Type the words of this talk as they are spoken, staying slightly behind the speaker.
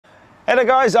Hey there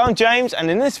guys, I'm James,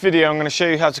 and in this video I'm going to show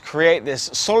you how to create this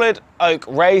solid oak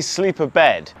raised sleeper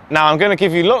bed. Now I'm going to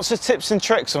give you lots of tips and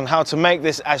tricks on how to make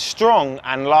this as strong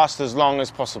and last as long as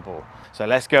possible. So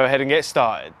let's go ahead and get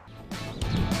started.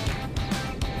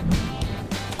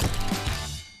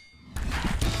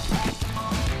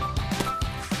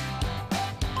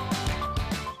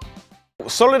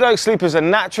 Solid oak sleepers are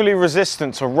naturally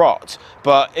resistant to rot,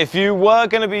 but if you were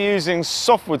going to be using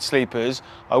softwood sleepers,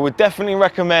 I would definitely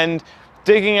recommend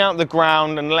digging out the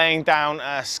ground and laying down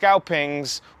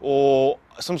scalpings or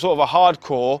some sort of a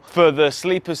hardcore for the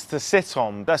sleepers to sit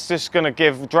on. That's just going to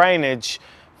give drainage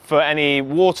for any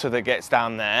water that gets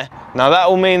down there. Now that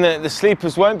will mean that the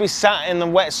sleepers won't be sat in the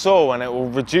wet soil and it will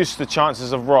reduce the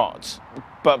chances of rot.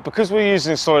 But because we're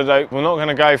using solid oak, we're not going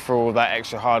to go through all that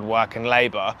extra hard work and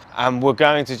labour, and we're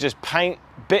going to just paint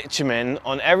bitumen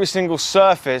on every single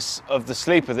surface of the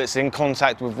sleeper that's in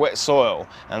contact with wet soil,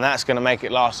 and that's going to make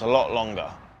it last a lot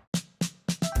longer.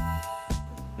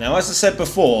 Now, as I said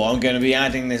before, I'm going to be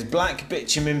adding this black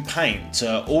bitumen paint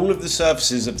to all of the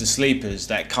surfaces of the sleepers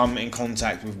that come in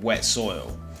contact with wet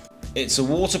soil. It's a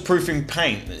waterproofing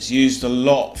paint that's used a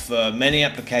lot for many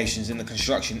applications in the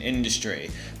construction industry,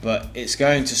 but it's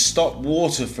going to stop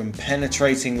water from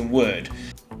penetrating the wood,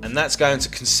 and that's going to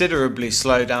considerably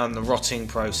slow down the rotting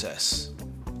process.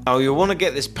 Now you'll want to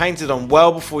get this painted on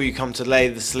well before you come to lay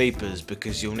the sleepers,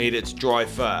 because you'll need it to dry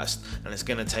first, and it's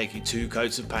going to take you 2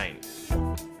 coats of paint.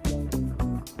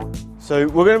 So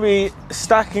we're going to be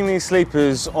stacking these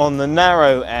sleepers on the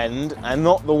narrow end and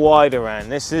not the wider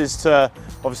end. This is to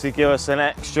obviously give us an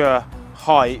extra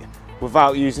height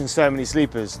without using so many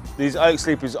sleepers. These oak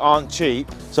sleepers aren't cheap,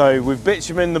 so we've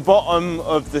bitumen the bottom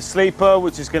of the sleeper,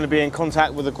 which is going to be in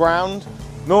contact with the ground.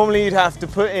 Normally you'd have to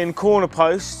put in corner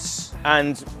posts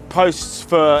and posts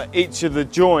for each of the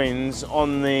joins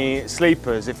on the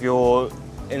sleepers if you're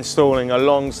installing a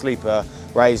long sleeper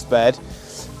raised bed.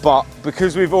 But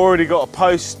because we've already got a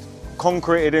post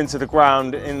concreted into the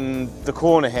ground in the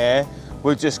corner here,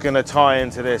 we're just going to tie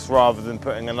into this rather than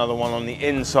putting another one on the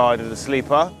inside of the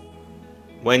sleeper.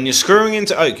 When you're screwing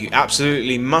into oak, you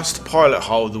absolutely must pilot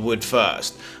hole the wood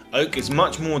first. Oak is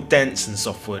much more dense than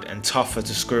softwood and tougher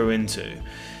to screw into.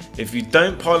 If you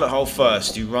don't pilot hole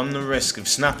first, you run the risk of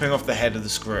snapping off the head of the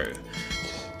screw.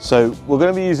 So we're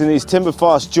going to be using these timber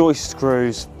fast joist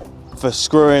screws for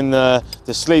screwing the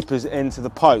sleepers into the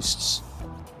posts.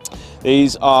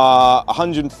 These are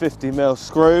 150mm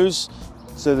screws,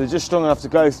 so they're just strong enough to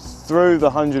go through the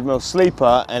 100mm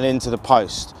sleeper and into the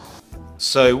post.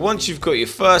 So once you've got your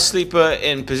first sleeper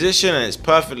in position and it's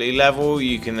perfectly level,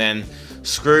 you can then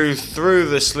screw through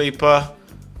the sleeper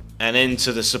and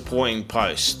into the supporting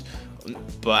post.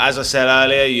 But as I said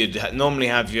earlier, you'd normally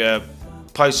have your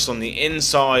posts on the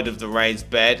inside of the raised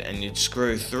bed, and you'd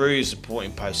screw through your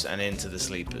supporting posts and into the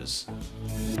sleepers.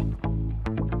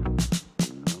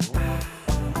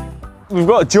 We've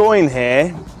got a join here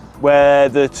where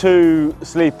the 2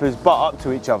 sleepers butt up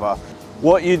to each other.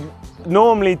 What you'd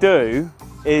normally do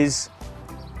is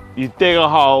you dig a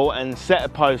hole and set a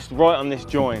post right on this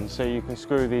join so you can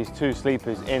screw these 2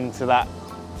 sleepers into that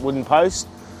wooden post.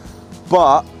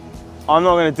 But I'm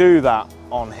not going to do that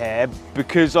on here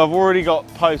because I've already got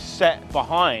posts set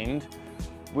behind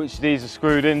which these are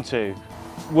screwed into.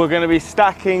 We're going to be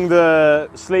stacking the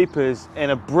sleepers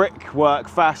in a brickwork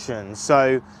fashion,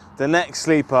 so the next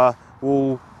sleeper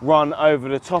will run over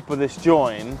the top of this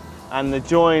join, and the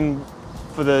join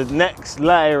for the next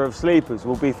layer of sleepers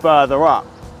will be further up,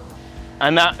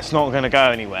 and that's not going to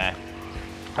go anywhere.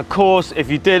 Of course, if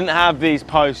you didn't have these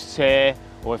posts here,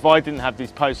 or if I didn't have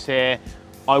these posts here,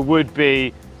 I would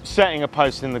be setting a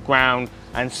post in the ground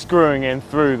and screwing in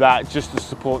through that just to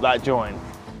support that join.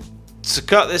 To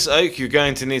cut this oak, you're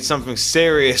going to need something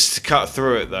serious to cut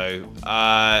through it though.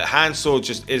 Handsaw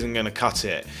just isn't going to cut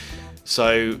it.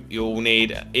 So you'll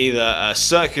need either a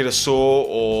circular saw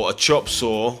or a chop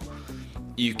saw.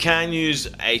 You can use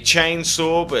a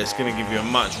chainsaw, but it's going to give you a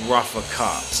much rougher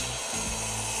cut.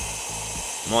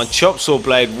 My chop saw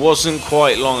blade wasn't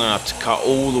quite long enough to cut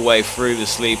all the way through the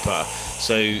sleeper,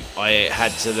 so I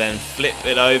had to then flip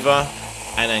it over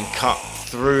and then cut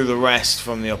through the rest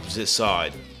from the opposite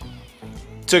side.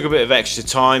 Took a bit of extra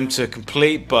time to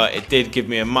complete, but it did give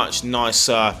me a much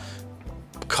nicer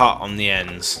cut on the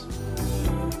ends.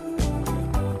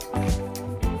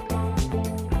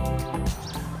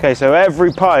 Okay, so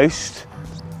every post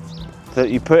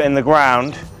that you put in the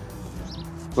ground,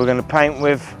 we're going to paint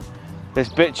with this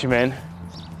bitumen,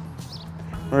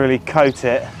 really coat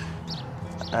it,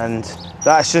 and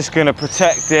that's just going to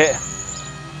protect it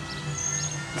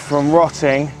from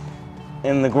rotting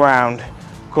in the ground.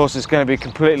 Of course, it's going to be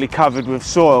completely covered with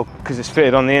soil because it's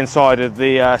fitted on the inside of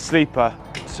the sleeper.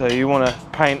 So you want to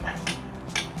paint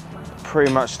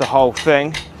pretty much the whole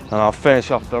thing, and I'll finish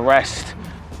off the rest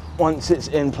once it's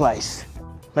in place.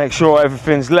 Make sure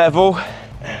everything's level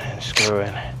and then screw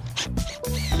in.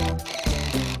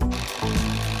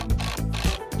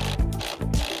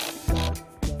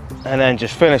 And then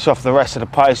just finish off the rest of the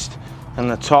post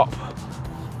and the top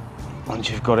once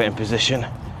you've got it in position.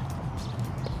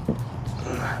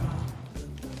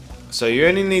 So you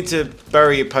only need to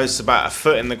bury your posts about 1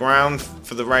 foot in the ground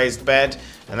for the raised bed,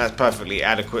 and that's perfectly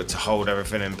adequate to hold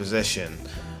everything in position.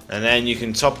 And then you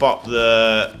can top up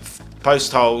the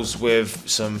post holes with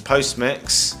some post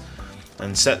mix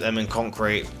and set them in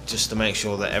concrete just to make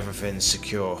sure that everything's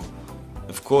secure.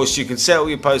 Of course, you can set all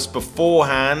your posts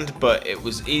beforehand, but it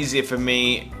was easier for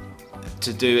me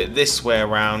to do it this way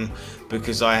around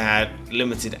because I had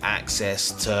limited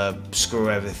access to screw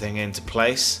everything into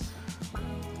place.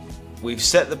 We've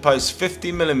set the posts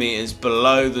 50 millimeters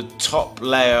below the top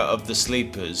layer of the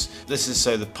sleepers. This is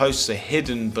so the posts are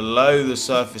hidden below the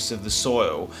surface of the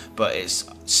soil, but it's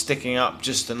sticking up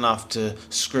just enough to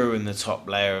screw in the top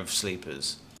layer of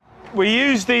sleepers. We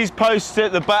use these posts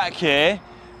at the back here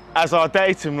as our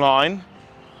datum line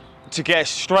to get a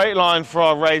straight line for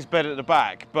our raised bed at the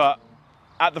back, but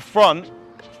at the front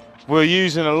we're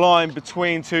using a line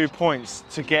between 2 points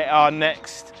to get our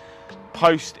next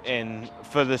post in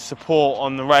for the support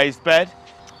on the raised bed.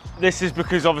 This is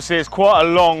because obviously it's quite a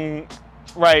long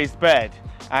raised bed,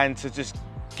 and to just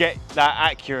get that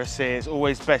accuracy it's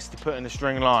always best to put in a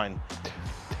string line.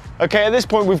 Okay, at this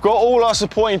point we've got all our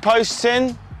supporting posts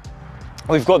in.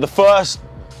 We've got the first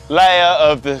layer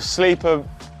of the sleeper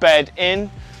bed in,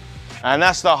 and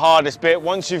that's the hardest bit.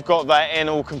 Once you've got that in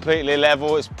all completely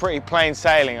level, it's pretty plain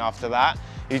sailing after that.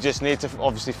 You just need to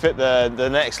obviously fit the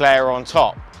next layer on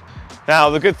top.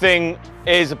 Now, the good thing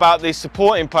is about these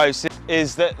supporting posts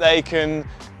is that they can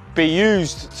be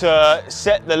used to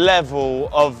set the level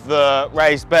of the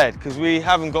raised bed, because we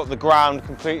haven't got the ground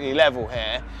completely level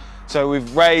here. So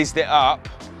we've raised it up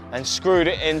and screwed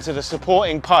it into the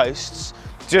supporting posts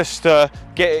just to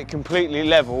get it completely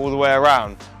level all the way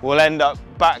around. We'll end up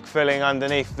backfilling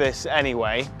underneath this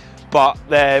anyway, but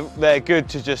they're good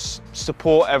to just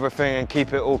support everything and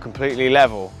keep it all completely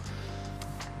level.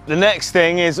 The next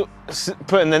thing is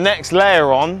putting the next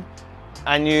layer on,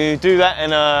 and you do that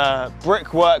in a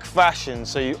brickwork fashion,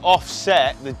 so you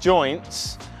offset the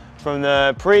joints from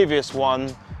the previous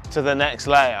one to the next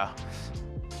layer.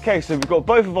 Okay, so we've got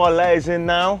both of our layers in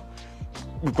now.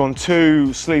 We've gone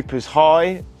 2 sleepers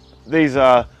high. These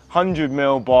are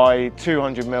 100mm by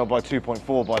 200mm by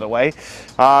 2.4, by the way.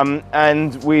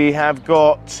 And we have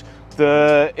got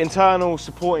the internal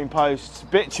supporting posts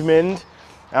bitumened,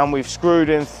 and we've screwed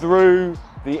in through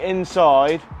the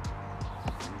inside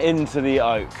into the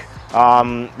oak,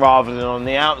 rather than on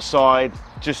the outside,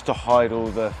 just to hide all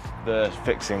the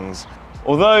fixings.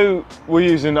 Although we're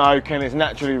using oak and it's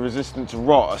naturally resistant to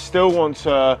rot, I still want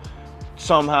to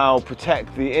somehow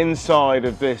protect the inside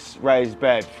of this raised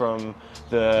bed from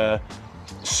the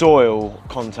soil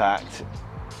contact.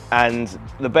 And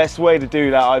the best way to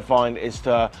do that, I find, is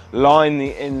to line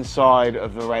the inside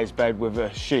of the raised bed with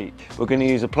a sheet. We're going to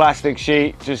use a plastic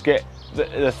sheet, just get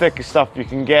the thickest stuff you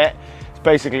can get. It's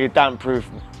basically a damp-proof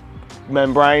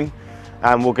membrane,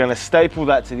 and we're going to staple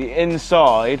that to the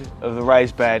inside of the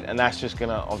raised bed, and that's just going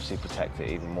to obviously protect it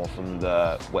even more from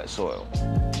the wet soil.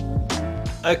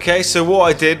 Okay, so what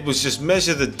I did was just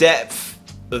measure the depth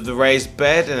of the raised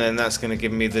bed, and then that's going to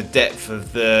give me the depth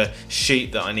of the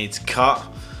sheet that I need to cut.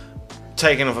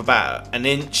 Taking off about 1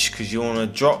 inch, because you want to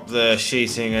drop the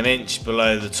sheeting 1 inch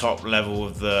below the top level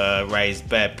of the raised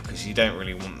bed, because you don't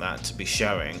really want that to be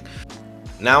showing.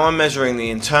 Now I'm measuring the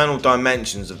internal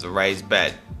dimensions of the raised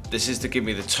bed. This is to give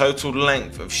me the total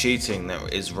length of sheeting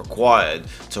that is required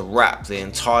to wrap the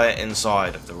entire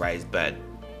inside of the raised bed.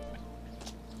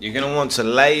 You're going to want to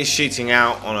lay your sheeting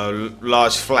out on a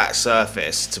large flat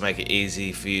surface to make it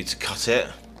easy for you to cut it.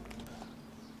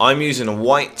 I'm using a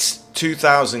white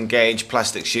 2000 gauge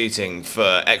plastic sheeting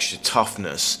for extra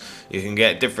toughness. You can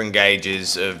get different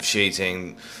gauges of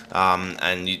sheeting,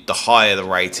 and the higher the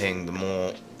rating, the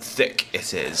more thick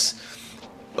it is.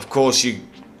 Of course, you're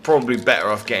probably better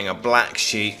off getting a black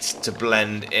sheet to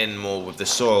blend in more with the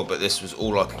soil, but this was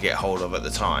all I could get hold of at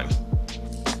the time.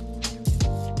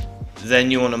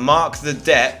 Then you want to mark the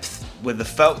depth with a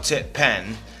felt tip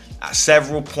pen at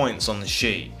several points on the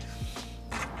sheet.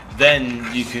 Then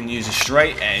you can use a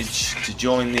straight edge to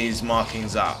join these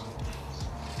markings up,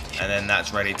 and then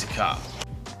that's ready to cut.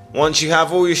 Once you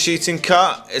have all your sheeting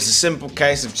cut, it's a simple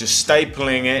case of just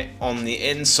stapling it on the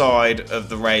inside of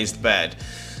the raised bed.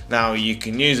 Now you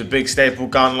can use a big staple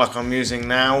gun like I'm using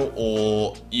now,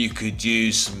 or you could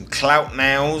use some clout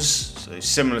nails, so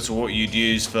similar to what you'd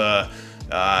use for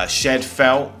shed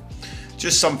felt.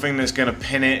 Just something that's going to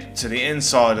pin it to the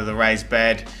inside of the raised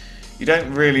bed. You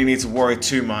don't really need to worry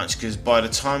too much, because by the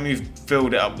time you've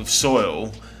filled it up with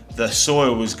soil, the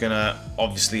soil is going to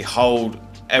obviously hold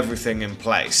everything in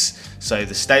place. So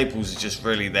the staples are just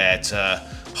really there to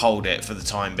hold it for the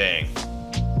time being.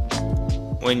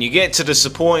 When you get to the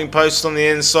supporting posts on the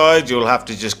inside, you'll have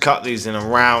to just cut these in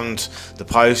around the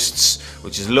posts,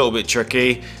 which is a little bit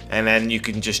tricky, and then you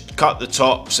can just cut the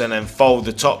tops and then fold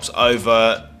the tops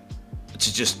over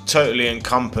to just totally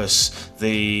encompass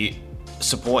the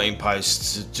supporting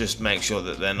posts to just make sure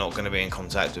that they're not going to be in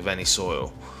contact with any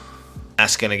soil.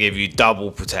 That's going to give you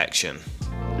double protection.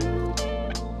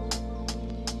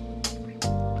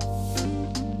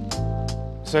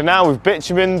 So now we've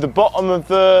bitumened the bottom of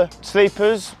the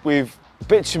sleepers, we've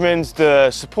bitumened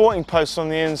the supporting posts on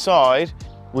the inside,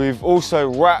 we've also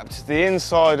wrapped the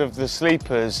inside of the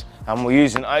sleepers, and we're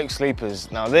using oak sleepers.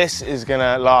 Now this is going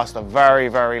to last a very,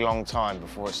 very long time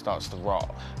before it starts to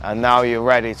rot, and now you're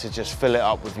ready to just fill it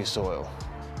up with your soil.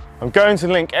 I'm going to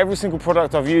link every single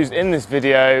product I've used in this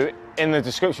video in the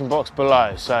description box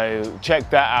below, so check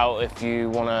that out if you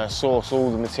want to source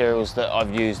all the materials that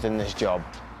I've used in this job.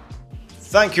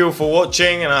 Thank you all for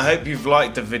watching, and I hope you've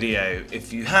liked the video.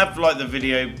 If you have liked the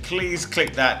video, please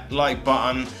click that like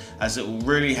button, as it will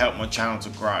really help my channel to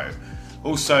grow.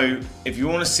 Also, if you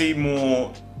want to see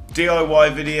more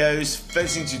DIY videos,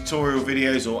 fencing tutorial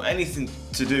videos, or anything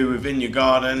to do within your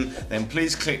garden, then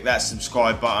please click that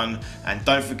subscribe button, and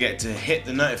don't forget to hit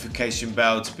the notification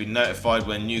bell to be notified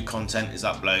when new content is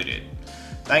uploaded.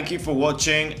 Thank you for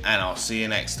watching, and I'll see you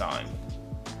next time.